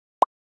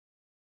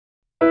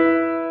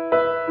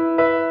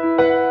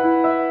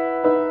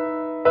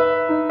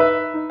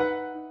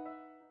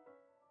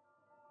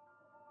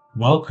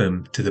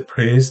Welcome to the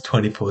Prayers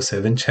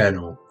 24/7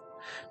 channel.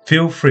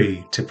 Feel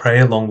free to pray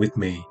along with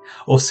me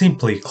or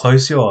simply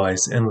close your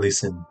eyes and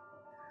listen.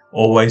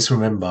 Always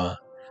remember,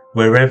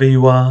 wherever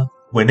you are,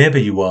 whenever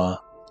you are,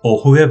 or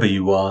whoever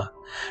you are,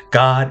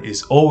 God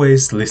is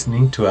always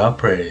listening to our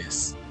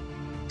prayers.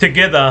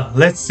 Together,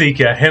 let's seek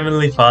our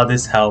Heavenly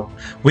Father's help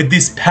with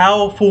this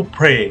powerful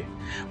prayer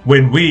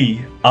when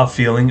we are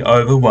feeling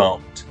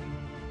overwhelmed.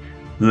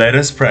 Let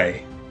us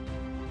pray.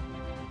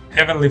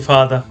 Heavenly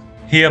Father,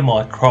 hear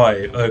my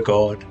cry, O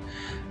God.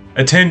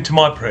 Attend to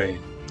my prayer.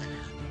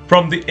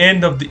 From the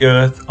end of the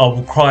earth I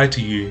will cry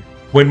to you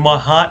when my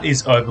heart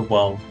is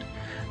overwhelmed.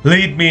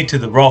 Lead me to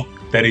the rock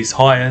that is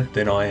higher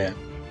than I am.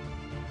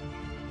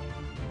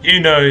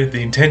 You know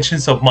the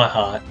intentions of my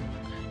heart.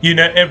 You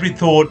know every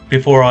thought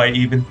before I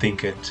even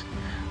think it.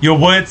 Your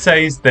word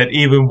says that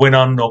even when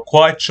I'm not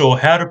quite sure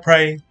how to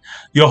pray,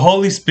 your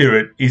Holy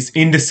Spirit is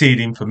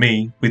interceding for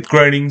me with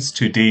groanings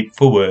too deep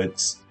for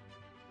words.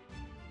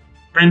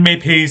 Bring me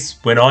peace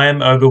when I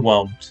am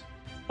overwhelmed.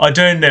 I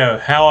don't know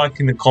how I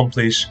can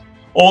accomplish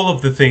all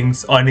of the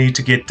things I need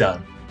to get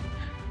done.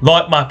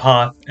 Light my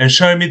path and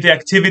show me the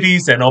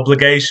activities and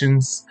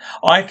obligations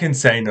I can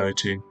say no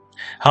to.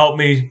 Help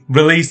me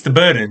release the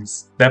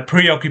burdens that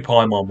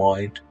preoccupy my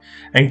mind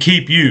and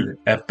keep you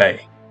at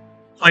bay.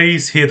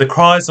 Please hear the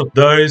cries of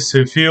those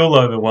who feel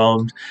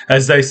overwhelmed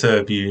as they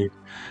serve you.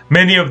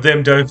 Many of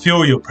them don't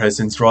feel your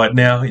presence right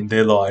now in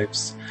their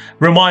lives.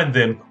 Remind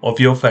them of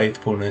your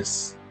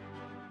faithfulness.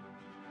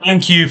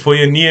 Thank you for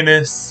your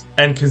nearness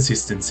and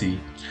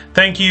consistency.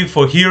 Thank you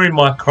for hearing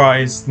my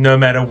cries no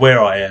matter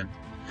where I am.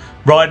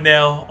 Right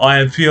now, I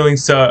am feeling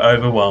so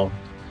overwhelmed.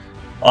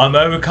 I'm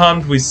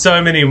overcome with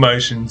so many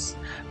emotions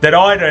that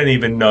I don't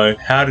even know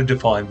how to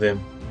define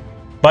them.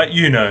 But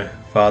you know,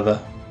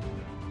 Father.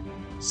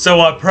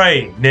 So I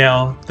pray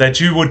now that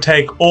you would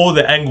take all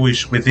the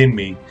anguish within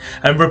me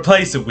and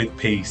replace it with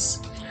peace.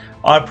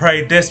 I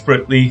pray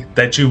desperately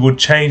that you would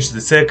change the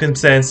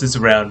circumstances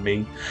around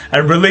me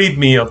and relieve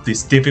me of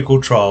this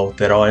difficult trial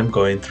that I am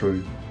going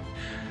through.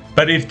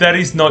 But if that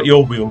is not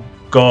your will,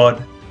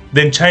 God,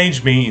 then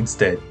change me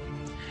instead.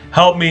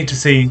 Help me to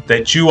see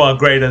that you are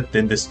greater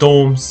than the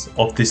storms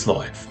of this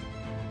life.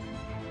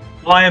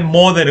 I am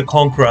more than a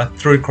conqueror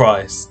through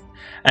Christ,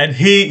 and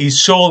He is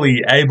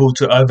surely able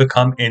to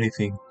overcome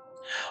anything.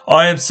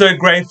 I am so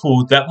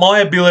grateful that my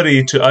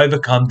ability to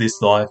overcome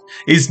this life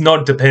is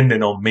not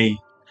dependent on me.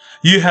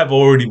 You have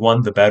already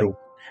won the battle,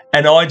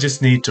 and I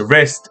just need to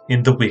rest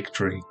in the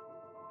victory.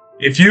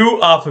 If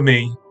you are for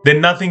me, then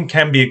nothing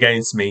can be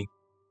against me.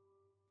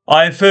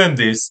 I affirm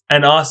this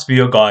and ask for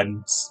your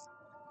guidance.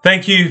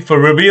 Thank you for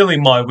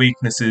revealing my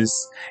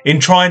weaknesses in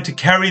trying to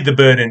carry the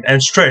burden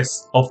and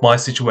stress of my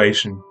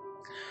situation.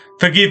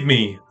 Forgive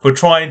me for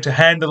trying to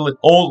handle it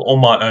all on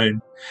my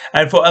own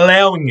and for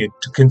allowing it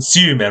to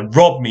consume and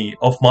rob me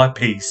of my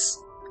peace.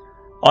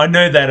 I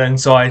know that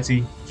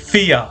anxiety,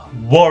 fear,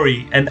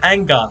 worry, and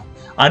anger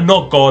are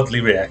not godly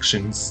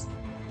reactions.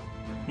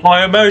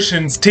 My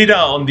emotions teeter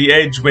on the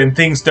edge when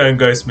things don't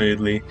go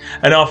smoothly,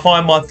 and I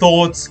find my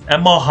thoughts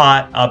and my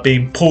heart are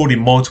being pulled in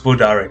multiple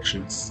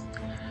directions.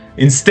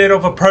 Instead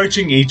of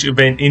approaching each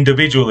event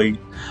individually,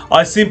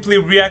 I simply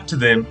react to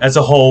them as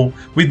a whole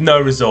with no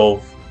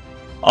resolve.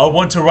 I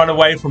want to run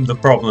away from the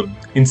problem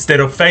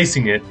instead of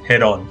facing it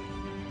head on.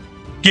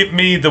 Give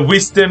me the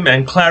wisdom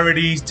and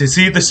clarity to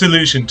see the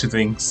solution to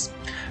things.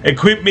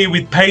 Equip me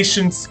with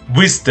patience,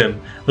 wisdom,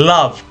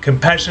 love,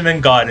 compassion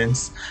and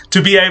guidance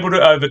to be able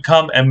to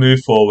overcome and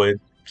move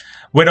forward.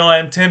 When I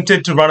am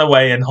tempted to run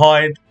away and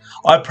hide,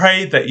 I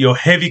pray that your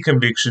heavy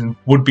conviction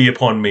would be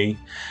upon me,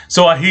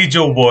 so I heed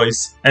your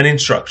voice and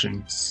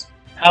instructions.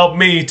 Help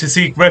me to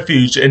seek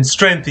refuge and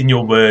strength in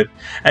your word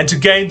and to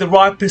gain the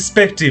right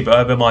perspective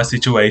over my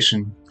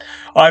situation.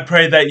 I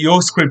pray that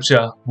your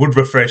scripture would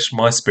refresh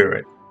my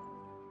spirit.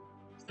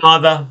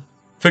 Father,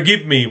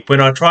 forgive me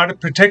when I try to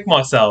protect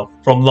myself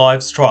from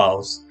life's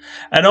trials,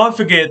 and I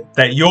forget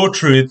that your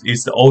truth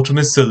is the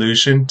ultimate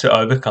solution to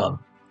overcome.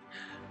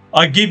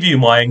 I give you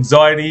my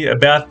anxiety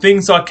about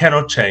things I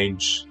cannot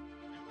change.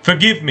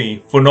 Forgive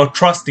me for not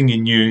trusting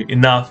in you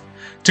enough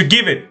to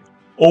give it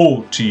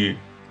all to you,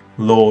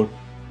 Lord.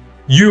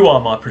 You are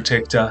my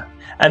protector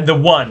and the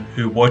one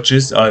who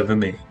watches over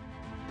me.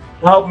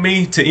 Help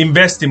me to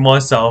invest in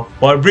myself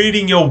by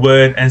reading your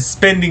word and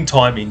spending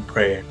time in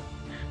prayer.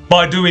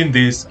 By doing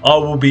this, I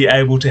will be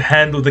able to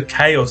handle the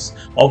chaos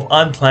of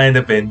unplanned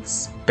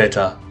events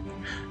better.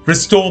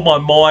 Restore my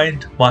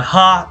mind, my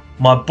heart,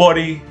 my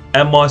body,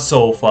 and my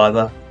soul,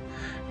 Father.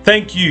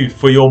 Thank you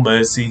for your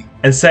mercy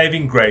and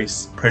saving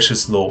grace,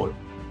 precious Lord.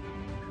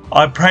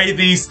 I pray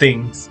these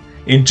things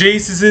in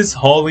Jesus'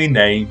 holy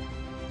name.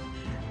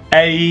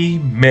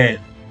 Amen.